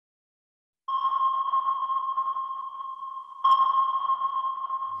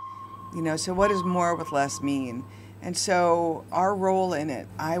You know, so what does more with less mean? And so our role in it,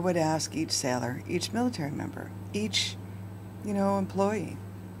 I would ask each sailor, each military member, each, employee,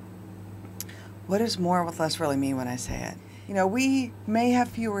 what does more with less really mean when I say it? You know, we may have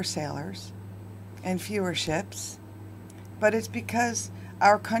fewer sailors and fewer ships, but it's because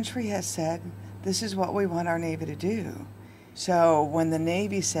our country has said this is what we want our Navy to do. So when the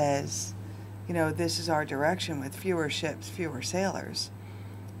Navy says, this is our direction with fewer ships, fewer sailors,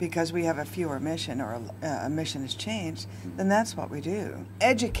 because we have a fewer mission or a mission has changed, then that's what we do.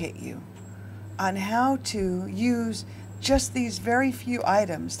 Educate you on how to use just these very few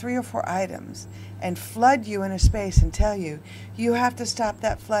items, 3 or 4 items, and flood you in a space and tell you, you have to stop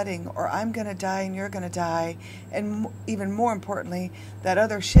that flooding or I'm going to die and you're going to die. And even more importantly, that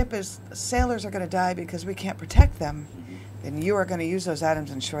other sailors are going to die because we can't protect them. Then you are going to use those items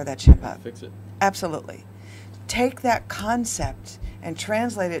and shore that ship up. Fix it. Absolutely. Take that concept and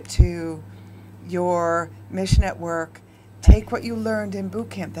translate it to your mission at work. Take what you learned in boot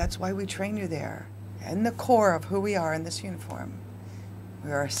camp. That's why we train you there. In the core of who we are in this uniform.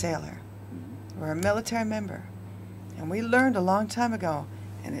 We are a sailor. We're a military member. And we learned a long time ago,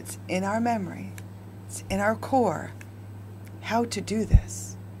 and it's in our memory, it's in our core, how to do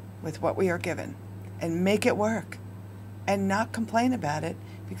this with what we are given and make it work and not complain about it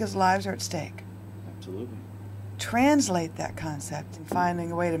because lives are at stake. Absolutely. Translate that concept and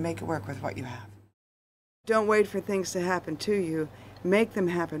finding a way to make it work with what you have. Don't wait for things to happen to you. Make them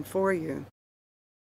happen for you.